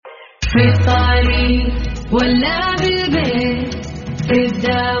في الطريق ولا بالبيت في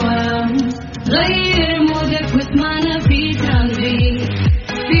الدوام غير مودك واسمعنا في ترانزيت.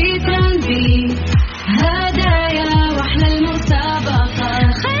 في ترانزيت هدايا واحلى المسابقة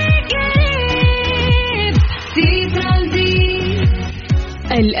خير قريب في ترانزيت.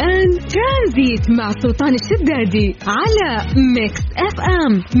 الآن ترانزيت مع سلطان الشدادي على ميكس اف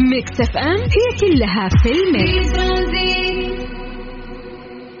ام. ميكس اف ام هي كلها في الميكس.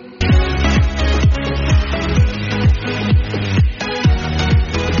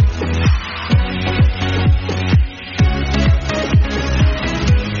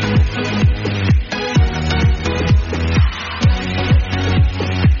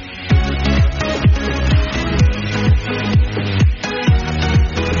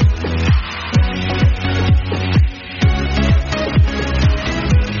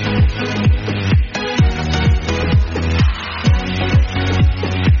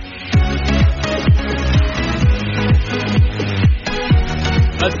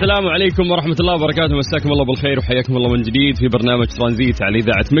 السلام عليكم ورحمة الله وبركاته. مساكم الله بالخير وحياكم الله من جديد في برنامج ترانزيت على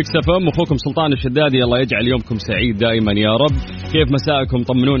إذاعة ميكس اف ام. أخوكم سلطان الشدادي. الله يجعل يومكم سعيد دائما يا رب. كيف مساءكم؟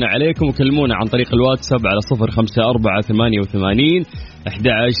 طمنونا عليكم وكلمونا عن طريق الواتساب على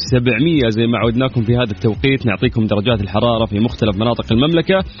 0548811700 زي ما عودناكم في هذا التوقيت. نعطيكم درجات الحرارة في مختلف مناطق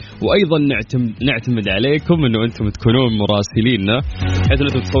المملكة، وأيضا نعتمد عليكم أنه أنتم تكونون مراسليننا حيث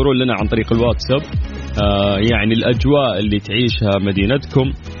أنتم تصورون لنا عن طريق الواتساب يعني الأجواء اللي تعيشها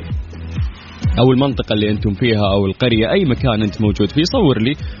مدينتكم أو المنطقة اللي أنتم فيها أو القرية، أي مكان أنت موجود فيه صور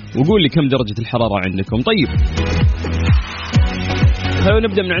لي وقول لي كم درجة الحرارة عندكم. طيب خلونا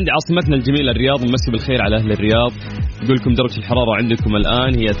نبدأ من عند عاصمتنا الجميلة الرياض. نمسي بالخير على أهل الرياض. يقول لكم درجة الحرارة عندكم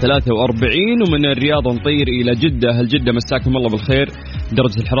الآن هي 43، ومن الرياض نطير إلى جدة. أهل جدة مساكم الله بالخير.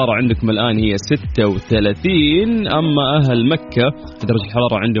 درجة الحرارة عندكم الآن هي 36. أما أهل مكة درجة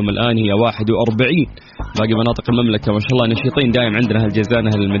الحرارة عندهم الآن هي 41. باقي مناطق المملكة ما شاء الله نشيطين دائم. عندنا أهل جيزان،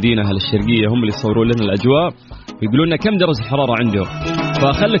 أهل المدينة، أهل الشرقية هم اللي يصورون لنا الأجواء ويقولون لنا كم درجة الحرارة عندهم.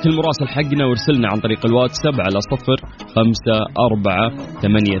 فخلك المراسل حقنا وارسلنا عن طريق الواتساب على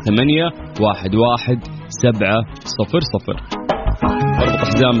 0548811700. اربط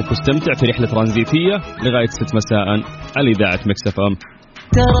حزامك واستمتع في رحلة ترانزيتية لغاية 6 مساء على إذاعة ميكس اف ام.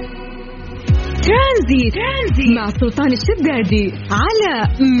 ترانزيت مع سلطان الشدادي على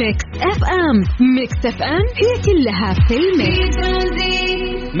ميكس اف ام. ميكس اف ام هي كلها في الميكس.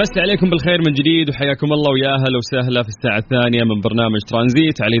 مسي عليكم بالخير من جديد وحياكم الله ويا أهلا وسهلا في الساعة الثانية من برنامج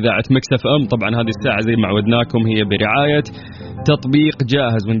ترانزيت على إذاعة ميكس اف ام. طبعا هذه الساعة زي ما عودناكم هي برعاية تطبيق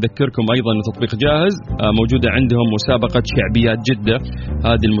جاهز. ونذكركم أيضا أن تطبيق جاهز موجودة عندهم مسابقة شعبيات جدة.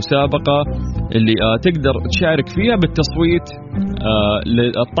 هذه المسابقة اللي تقدر تشارك فيها بالتصويت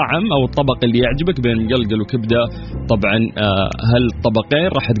للطعم أو الطبق اللي يعجبك بين مقلقل وكبدة. طبعا هالطبقين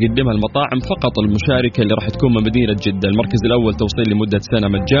راح تقدمها المطاعم فقط. المشاركة اللي راح تكون من مدينة جدة. المركز الأول توصيل لمدة سنة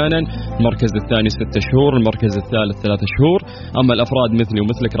مجانا، المركز الثاني 6 شهور، المركز الثالث 3 شهور. أما الأفراد مثلي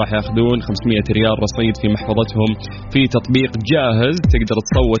ومثلك راح يأخذون 500 ريال رصيد في محفظتهم في تطبيق جاهز. تقدر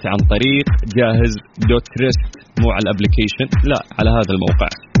تصوت عن طريق جاهز.rest، مو على الابليكيشن، لا على هذا الموقع.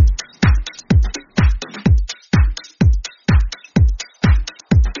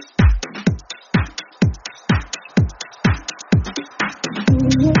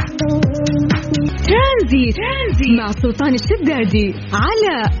 ترانزيت مع سلطان الشدادي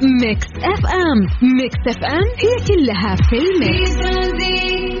على ميكس اف ام. ميكس اف ام هي كلها في الميكس.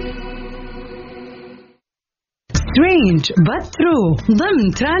 Strange but true ضمن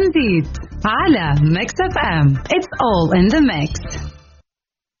ترانزيت على ميكس اف ام. It's all in the mix.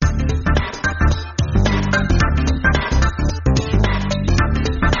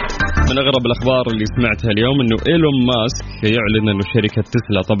 من أغرب الأخبار اللي سمعتها اليوم إنه إيلون ماسك يعلن إنه شركة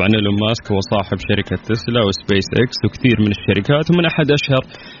تسلا، طبعا إيلون ماسك هو صاحب شركة تسلا وسبيس إكس وكثير من الشركات، ومن أحد أشهر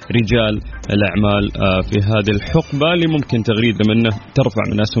رجال الأعمال في هذه الحقبة اللي ممكن تغريده منه ترفع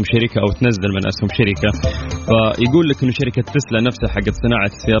من أسهم شركة أو تنزل من أسهم شركة. فيقول لك إنه شركة تسلا نفسها حقت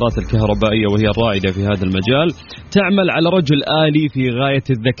صناعة السيارات الكهربائية وهي الرائدة في هذا المجال تعمل على رجل آلي في غاية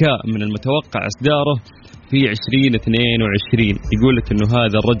الذكاء من المتوقع إصداره في 2022. يقول لك إنه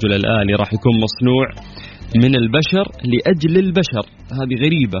هذا الرجل الآلي راح يكون مصنوع من البشر لأجل البشر. هذه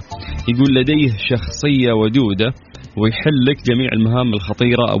غريبة. يقول لديه شخصية ودودة ويحل لك جميع المهام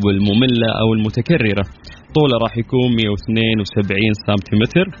الخطيرة أو المملة أو المتكررة. طوله راح يكون 172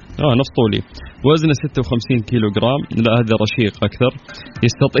 سنتيمتر، نص طولي. وزنه 56 كيلوغرام. لا هذا رشيق أكثر.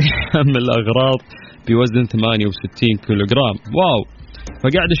 يستطيع حمل أغراض بوزن 68 كيلوغرام. واو.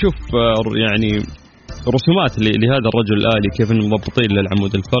 فقاعد أشوف يعني رسومات لهذا الرجل الآلي كيف إنه مضبطين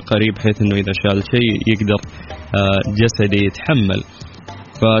للعمود الفقري بحيث إنه إذا شال شيء يقدر جسده يتحمل.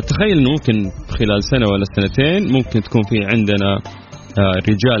 فتخيل إنه ممكن خلال سنة ولا سنتين ممكن تكون في عندنا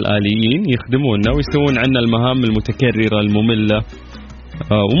رجال آليين يخدموننا ويسوون عنا المهام المتكررة المملة،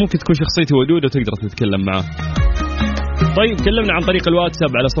 وممكن تكون شخصيته ودودة وتقدر تتكلم معه. طيب كلمنا عن طريق الواتساب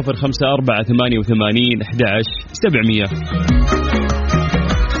على 0548811700.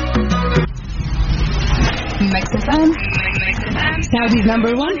 Mix FM, Saudi's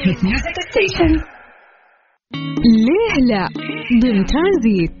 #1 hit music station. ليه لا ضمن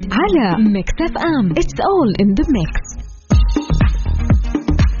ترانزيت على ميكس اف ام. It's all in the mix.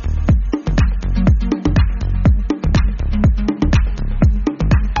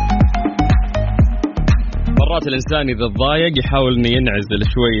 مرات الإنسان إذا تضايق يحاول إنه ينعزل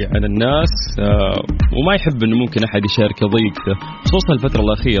شوي عن الناس، وما يحب إنه ممكن أحد يشارك ضيقته، خصوصا الفترة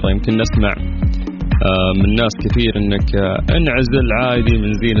الأخيرة يمكن نسمع من ناس كثير إنك انعزل عادي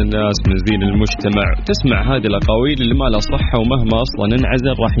من زين الناس من زين المجتمع. تسمع هذه الأقاويل اللي ما لها صحة، ومهما أصلا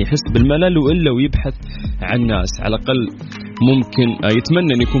انعزل راح يحس بالملل وإلا ويبحث عن ناس على الأقل ممكن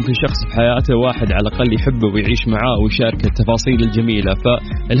يتمنى أن يكون في شخص في حياته واحد على الأقل يحبه ويعيش معاه ويشارك التفاصيل الجميلة.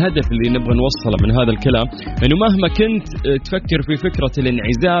 فالهدف اللي نبغى نوصله من هذا الكلام إنه مهما كنت تفكر في فكرة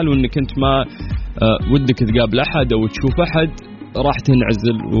الانعزال وإنك أنت ما ودك تقابل أحد أو تشوف أحد، راح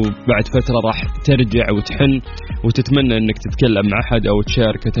تنعزل وبعد فترة راح ترجع وتحن وتتمنى أنك تتكلم مع أحد أو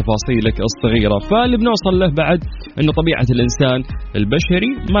تشارك تفاصيلك الصغيرة. فاللي بنوصل له بعد أنه طبيعة الإنسان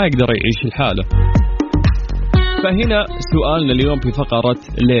البشري ما يقدر يعيش الحالة. فهنا سؤالنا اليوم في فقرة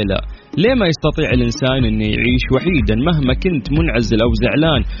ليلى، ليه ما يستطيع الإنسان أن يعيش وحيدا مهما كنت منعزل أو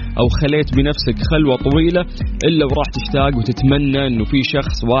زعلان أو خليت بنفسك خلوة طويلة، إلا وراح تشتاق وتتمنى أنه في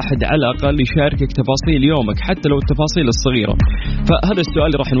شخص واحد على الأقل يشاركك تفاصيل يومك حتى لو التفاصيل الصغيرة. فهذا السؤال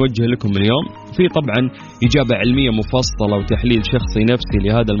اللي راح نوجه لكم اليوم، في طبعا إجابة علمية مفصلة وتحليل شخصي نفسي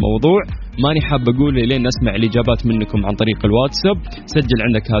لهذا الموضوع، ماني حاب أقول لين نسمع الإجابات منكم عن طريق الواتساب. سجل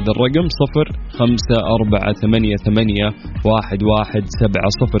عندك هذا الرقم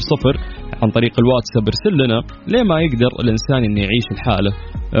 0548811700 عن طريق الواتساب. ارسل لنا ليه ما يقدر الإنسان إنه يعيش الحالة.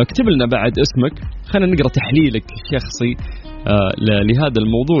 اكتب لنا بعد اسمك، خلينا نقرأ تحليلك الشخصي لهذا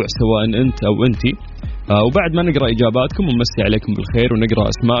الموضوع سواء أنت أو أنتي. وبعد ما نقرأ إجاباتكم ونمسي عليكم بالخير ونقرأ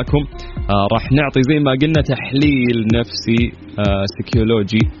أسماءكم، راح نعطي زي ما قلنا تحليل نفسي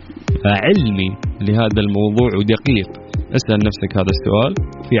سيكولوجي علمي لهذا الموضوع ودقيق. اسأل نفسك هذا السؤال،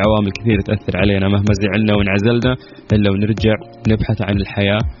 في عوامل كثيرة تأثر علينا مهما زعلنا وانعزلنا إلا ونرجع نبحث عن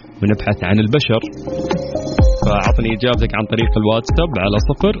الحياة ونبحث عن البشر. فأعطني إجابتك عن طريق الواتساب على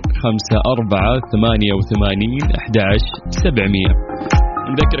 0548811700.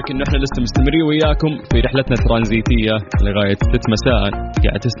 نذكرك إنه إحنا لسه مستمرين وياكم في رحلتنا ترانزيتية لغاية 6 مساء.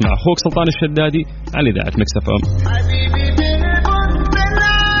 قاعد تسمع أخوك سلطان الشدادي على إذاعة ميكس اف ام.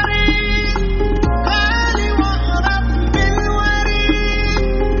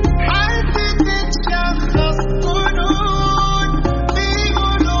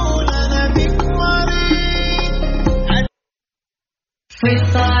 في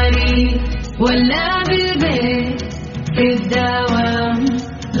الطريق ولا بالبيت في الدوام،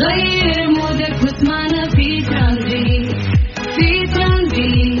 غير مودك واسمعنا في ترانزيت. في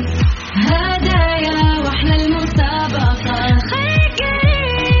ترانزيت هدايا واحلى المسابقة، خليك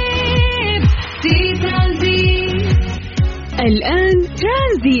قريب في ترانزيت. الآن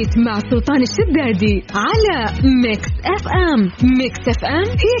ترانزيت مع سلطان الشدادي على ميكس اف ام. ميكس اف ام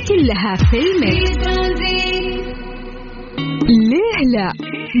هي كلها في الميكس. ليه لا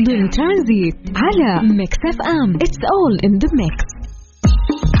ضمن ترانزيت على ميكس اف ام. It's all in the mix.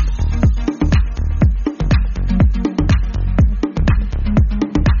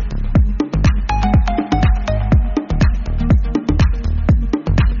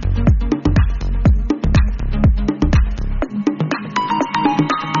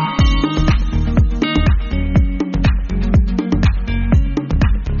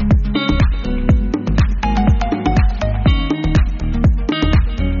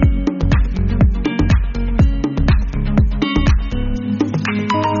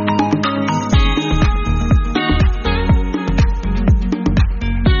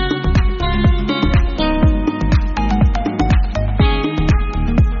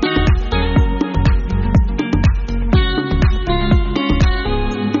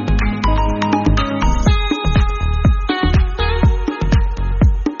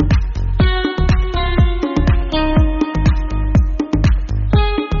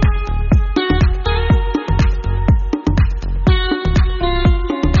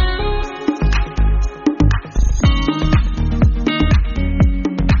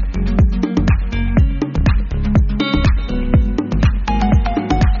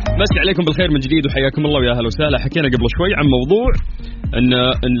 مسي عليكم بالخير من جديد وحياكم الله ويا اهلا وسهلا. حكينا قبل شوي عن موضوع أن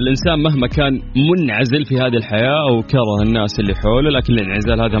الإنسان مهما كان منعزل في هذه الحياة أو كره الناس اللي حوله، لكن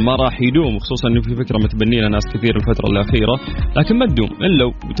الانعزال هذا ما راح يدوم، خصوصا أنه في فكرة متبنينها ناس كثير الفترة الأخيرة، لكن ما تدوم إلا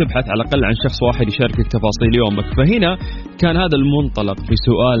وتبحث على الأقل عن شخص واحد يشاركك تفاصيل يومك. فهنا كان هذا المنطلق في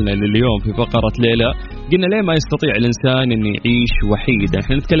سؤالنا لليوم في فقرة ليلى. قلنا ليه ما يستطيع الإنسان أن يعيش وحيدا؟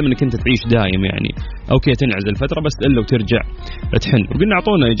 احنا نتكلم أنك أنت تعيش دايم، يعني أوكي تنعزل فترة بس إلا وترجع تحن. وقلنا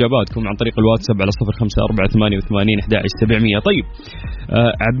أعطونا إجاباتكم عن طريق الواتساب على 0548811700. طيب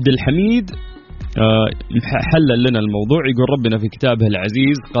عبد الحميد حلل لنا الموضوع، يقول ربنا في كتابه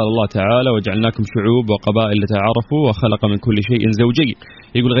العزيز قال الله تعالى وجعلناكم شعوب وقبائل لتعارفوا وخلق من كل شيء زوجين.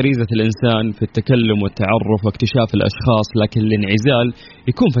 يقول غريزة الإنسان في التكلم والتعرف واكتشاف الأشخاص، لكن الانعزال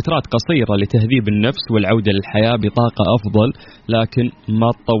يكون فترات قصيرة لتهذيب النفس والعودة للحياة بطاقة أفضل، لكن ما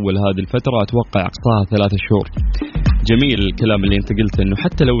تطول هذه الفترة، أتوقع أقصاها 3 شهور. جميل الكلام اللي انت قلت انه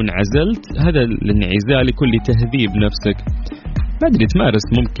حتى لو انعزلت هذا الانعزال يكون لتهذيب نفسك، ما ادري تمارس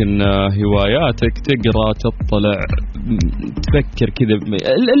ممكن هواياتك، تقرا، تطلع، تفكر كذا،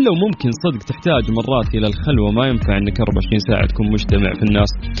 الا وممكن صدق تحتاج مرات الى الخلوه، ما ينفع انك 24 ساعه تكون مجتمع في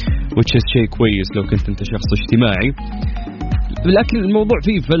الناس، which is شيء كويس لو كنت انت شخص اجتماعي. لكن الموضوع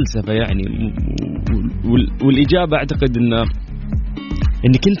فيه فلسفه يعني، والاجابه اعتقد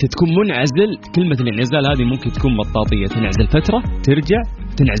انك انت تكون منعزل. كلمة الانعزال هذه ممكن تكون مطاطية، تنعزل فترة ترجع،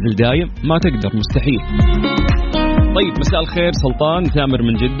 تنعزل دايم ما تقدر، مستحيل. طيب مساء الخير، سلطان ثامر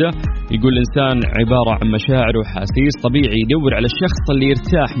من جدة يقول الإنسان عبارة عن مشاعر وحاسيس، طبيعي يدور على الشخص اللي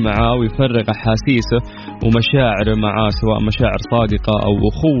يرتاح معاه ويفرغ أحاسيسه ومشاعره معاه، سواء مشاعر صادقة أو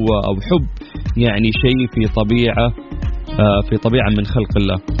أخوة أو حب، يعني شيء في طبيعة من خلق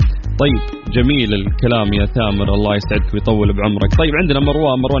الله. طيب جميل الكلام يا ثامر، الله يسعدك ويطول بعمرك. طيب عندنا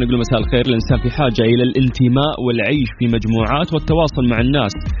مروان يقول مساء الخير، الإنسان في حاجة إلى الانتماء والعيش في مجموعات والتواصل مع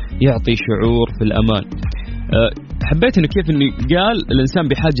الناس يعطي شعور في الأمان. حبيت إنه كيف إنه قال الإنسان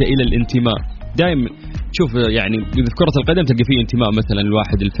بحاجة إلى الانتماء. دائما شوف يعني في كرة القدم تلقى فيه انتماء، مثلا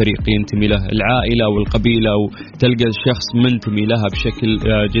الواحد الفريق ينتمي له، العائلة أو القبيلة، أو تلقى الشخص منتمي لها بشكل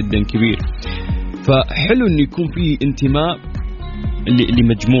جدا كبير. فحلو إنه يكون فيه انتماء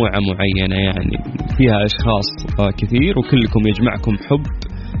لمجموعة معينة، يعني فيها أشخاص كثير وكلكم يجمعكم حب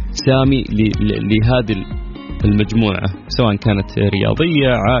سامي لهذه المجموعة، سواء كانت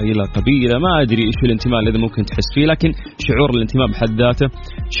رياضية، عائلة، قبيلة، ما أدري إيش الانتماء الذي ممكن تحس فيه، لكن شعور الانتماء بحد ذاته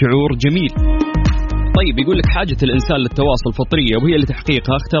شعور جميل. طيب يقول لك حاجة الإنسان للتواصل فطرية، وهي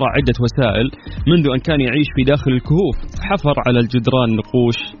لتحقيقها اخترع عدة وسائل، منذ أن كان يعيش في داخل الكهوف، حفر على الجدران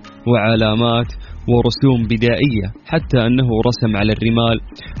نقوش وعلامات ورسوم بدائية، حتى أنه رسم على الرمال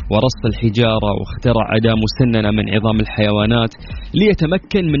ورص الحجارة، واخترع أداة مسننة من عظام الحيوانات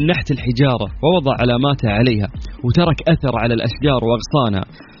ليتمكن من نحت الحجارة ووضع علاماتها عليها، وترك أثر على الأشجار وأغصانها.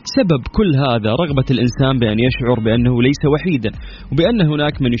 سبب كل هذا رغبة الإنسان بأن يشعر بأنه ليس وحيدا، وبأن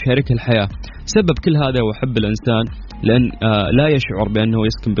هناك من يشارك الحياة. سبب كل هذا هو حب الإنسان، لأن لا يشعر بأنه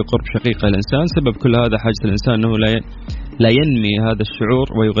يسكن بقرب شقيقه الإنسان. سبب كل هذا حاجة الإنسان أنه لا ينمي هذا الشعور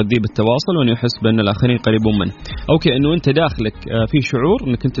ويغذيه بالتواصل، وأن يحس بأن الآخرين قريبون منه. أوكي أنه أنت داخلك في شعور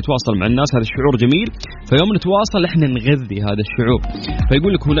أنك أنت تتواصل مع الناس، هذا الشعور جميل، فيوم نتواصل إحنا نغذي هذا الشعور.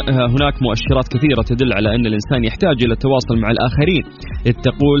 فيقول لك هناك مؤشرات كثيرة تدل على أن الإنسان يحتاج إلى التواصل مع الآخرين.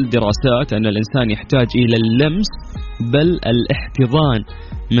 تقول دراسات أن الإنسان يحتاج إلى اللمس بل الاحتضان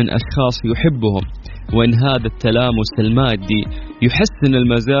من أشخاص يحبهم، وإن هذا التلامس المادي يحسن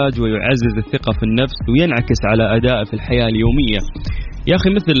المزاج ويعزز الثقة في النفس وينعكس على أدائه في الحياة اليومية. يا أخي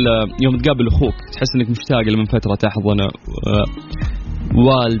مثل يوم تقابل أخوك تحس أنك مشتاق من فترة تحضنه،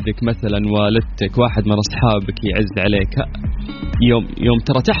 والدك مثلا، والدتك، واحد من أصحابك يعز عليك، يوم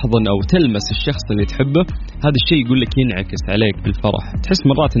ترى تحضن أو تلمس الشخص اللي تحبه، هذا الشيء يقول لك ينعكس عليك بالفرح، تحس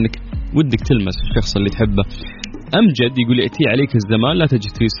مرات أنك ودك تلمس الشخص اللي تحبه. أمجد يقول يأتي عليك الزمان لا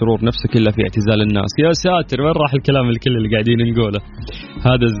تجد فيه سرور نفسك إلا في اعتزال الناس. يا ساتر، وين راح الكلام الكل اللي قاعدين نقوله؟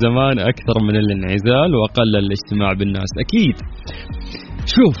 هذا الزمان أكثر من الانعزال وأقل الاجتماع بالناس. أكيد.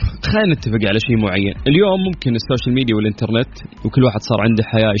 شوف خلينا نتفق على شيء معين. اليوم ممكن السوشيال ميديا والإنترنت وكل واحد صار عنده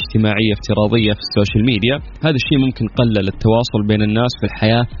حياة اجتماعية افتراضية في السوشيال ميديا، هذا الشيء ممكن قلل التواصل بين الناس في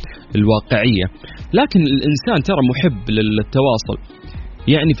الحياة الواقعية، لكن الإنسان ترى محب للتواصل.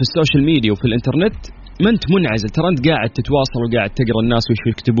 يعني في السوشيال ميديا وفي الإنترنت ما أنت منعزل، ترى أنت قاعد تتواصل وقاعد تقرأ الناس وش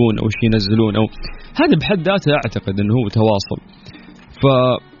يكتبون أو وش ينزلون، أو هذا بحد ذاته أعتقد أنه هو تواصل.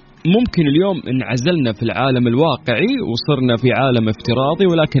 فممكن اليوم انعزلنا في العالم الواقعي وصرنا في عالم افتراضي،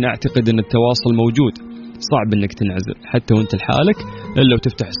 ولكن أعتقد أن التواصل موجود. صعب أنك تنعزل حتى وأنت لحالك، إلا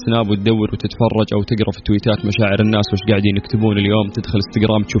وتفتح السناب وتدور وتتفرج أو تقرأ في تويتات مشاعر الناس وش قاعدين يكتبون اليوم، تدخل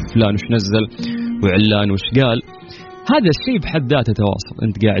انستغرام تشوف فلان وش نزل وعلان وش قال. هذا الشيء بحد ذاته تواصل،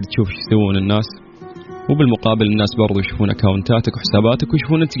 أنت قاعد تشوف ايش يسوون الناس وبالمقابل الناس برضو يشوفون أكاونتاتك وحساباتك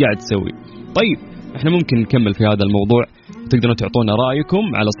ويشوفون أنت قاعد تسوي. طيب احنا ممكن نكمل في هذا الموضوع، تقدرون تعطونا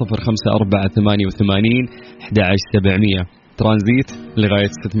رأيكم على 0548811700. ترانزيت لغاية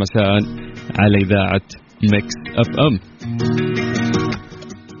 6 مساء على إذاعة ميكس اف ام.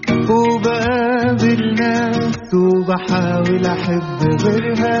 وبقابل ناس وبحاول أحب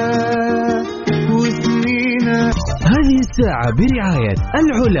غيرها وسنينا. هذه الساعة برعاية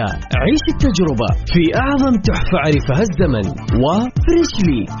العلا، عيش التجربة في أعظم تحفة عرفها الزمن،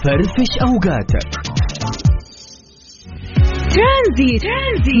 وفريشلي فرفش أوقاتك. ترانزيت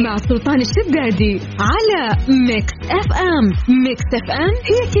مع سلطان الشدادي على ميكس اف ام. ميكس اف ام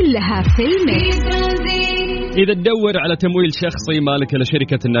هي كلها في الميكس. إذا تدور على تمويل شخصي مالك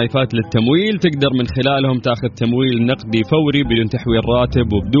لشركة النايفات للتمويل، تقدر من خلالهم تاخذ تمويل نقدي فوري بدون تحويل راتب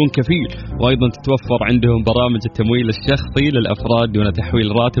وبدون كفيل، وأيضا تتوفر عندهم برامج التمويل الشخصي للأفراد دون تحويل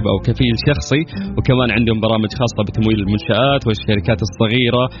راتب أو كفيل شخصي، وكمان عندهم برامج خاصة بتمويل المنشآت والشركات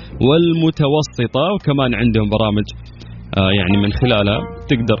الصغيرة والمتوسطة، وكمان عندهم برامج يعني من خلالها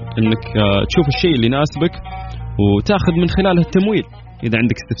تقدر انك تشوف الشيء اللي يناسبك وتاخذ من خلاله التمويل. اذا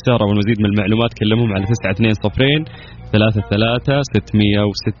عندك استفسار او مزيد من المعلومات كلمهم على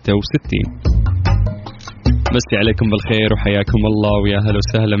 92033666. مسي عليكم بالخير وحياكم الله ويا هلا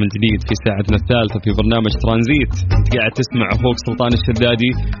وسهلا من جديد في ساعتنا الثالثة في برنامج ترانزيت. انت قاعد تسمع اخوك سلطان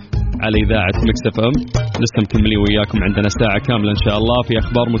الشدادي على إذاعة ميكس اف ام. لسه مكملين وياكم، عندنا ساعة كاملة إن شاء الله في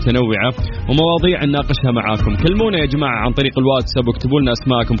أخبار متنوعة ومواضيع نناقشها معاكم. كلمونا يا جماعة عن طريق الواتساب واكتبوا لنا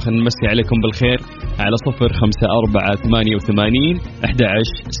أسماءكم، خلينا نمسي عليكم بالخير على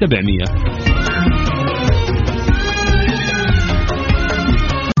 0548811700.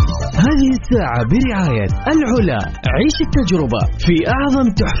 هذه الساعة برعاية العلا، عيش التجربة في أعظم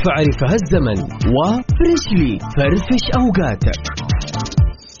تحفة عرفها الزمن، وفريشلي فرفش أوقاتك.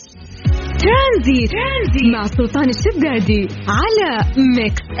 ترانزيت مع سلطان الشدادي على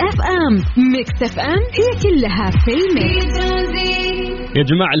ميكس اف ام. ميكس اف ام هي كلها في الميكس. يا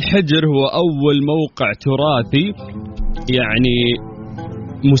جماعة الحجر هو أول موقع تراثي يعني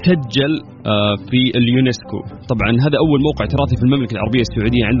مسجل في اليونسكو. طبعا هذا أول موقع تراثي في المملكة العربية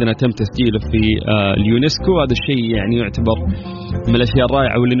السعودية، عندنا تم تسجيله في اليونسكو. هذا الشيء يعني يعتبر من الأشياء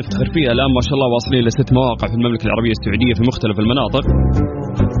الرائعة واللي نفتخر فيها. الآن ما شاء الله واصلين ل6 مواقع في المملكة العربية السعودية في مختلف المناطق.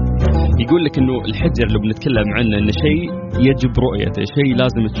 يقول لك إنه الحجر اللي بنتكلم عنه إنه شيء يجب رؤيته، شيء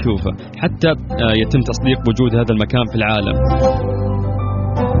لازم تشوفه حتى يتم تصديق وجود هذا المكان في العالم.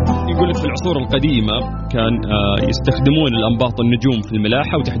 يقول لك في العصور القديمة كان يستخدمون الأنباط النجوم في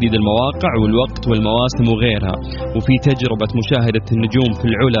الملاحة وتحديد المواقع والوقت والمواسم وغيرها. وفي تجربة مشاهدة النجوم في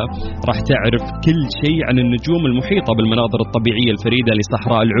العلا راح تعرف كل شيء عن النجوم المحيطة بالمناظر الطبيعية الفريدة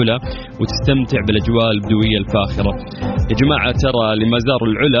لصحراء العلا وتستمتع بالأجواء البدوية الفاخرة. يا جماعة ترى لما زار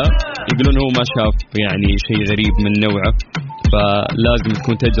العلا يقولون هو ما شاف يعني شيء غريب من نوعه، فلازم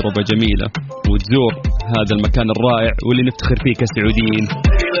تكون تجربة جميلة وتزور هذا المكان الرائع واللي نفتخر فيه كسعوديين.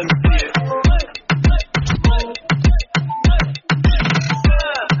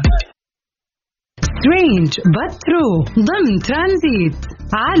 Strange but true ضمن ترانزيت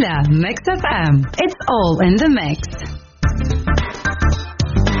على ميكس اف ام. It's all in the mix.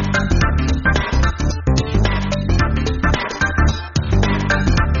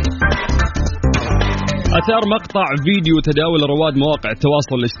 أثار مقطع فيديو تداول رواد مواقع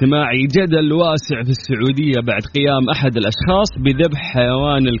التواصل الاجتماعي جدل واسع في السعودية بعد قيام أحد الأشخاص بذبح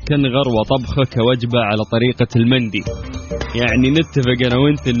حيوان الكنغر وطبخه كوجبة على طريقة المندي. يعني نتفق أنا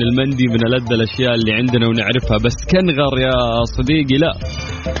وإنت إن المندي من ألذ الأشياء اللي عندنا ونعرفها، بس كنغر يا صديقي لا.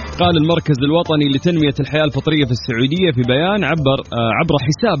 قال المركز الوطني لتنمية الحياة الفطرية في السعودية في بيان عبر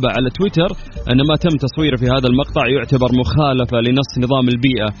حسابه على تويتر أن ما تم تصويره في هذا المقطع يعتبر مخالفة لنص نظام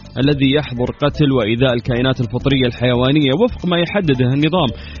البيئة الذي يحظر قتل وإيذاء الكائنات الفطرية الحيوانية وفق ما يحدده النظام،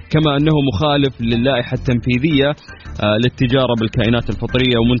 كما أنه مخالف للائحة التنفيذية للتجارة بالكائنات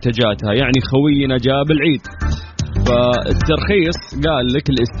الفطرية ومنتجاتها. يعني خوينا جاب العيد. فالترخيص قال لك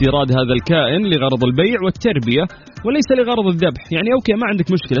الاستيراد هذا الكائن لغرض البيع والتربية وليس لغرض الذبح. يعني أوكي ما عندك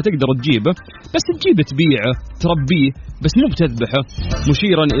مشكلة تقدر تجيبه، بس تجيبه تبيعه تربيه بس مو بتذبحه.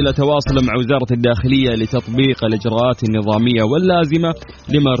 مشيرا إلى تواصل مع وزارة الداخلية لتطبيق الإجراءات النظامية واللازمة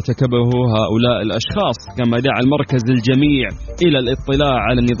لما ارتكبه هؤلاء الأشخاص. كما دعا المركز الجميع إلى الاطلاع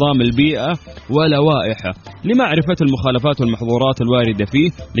على نظام البيئة ولوائحه لمعرفة المخالفات والمحظورات الواردة فيه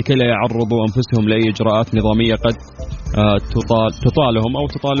لكي لا يعرضوا أنفسهم لأي إجراءات نظامية قد تطالهم أو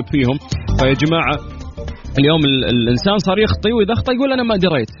تطالب فيهم. فيا جماعة اليوم الانسان صار يخطي واذا اخطا يقول انا ما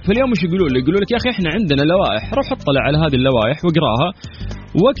دريت. فاليوم وش يقولوا لك يا اخي احنا عندنا لوائح، روح اطلع على هذه اللوائح واقراها،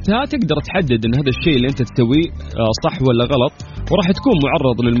 وقتها تقدر تحدد ان هذا الشيء اللي انت تسويه صح ولا غلط، وراح تكون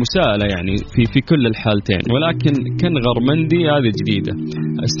معرض للمساءلة يعني في كل الحالتين. ولكن كنغر مندي هذه جديدة،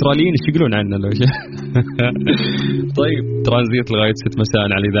 استراليين ايش يقولون عنه لو شيء. طيب ترانزيت لغاية 6 مساء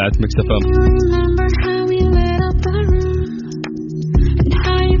على إذاعة مكس اف ام.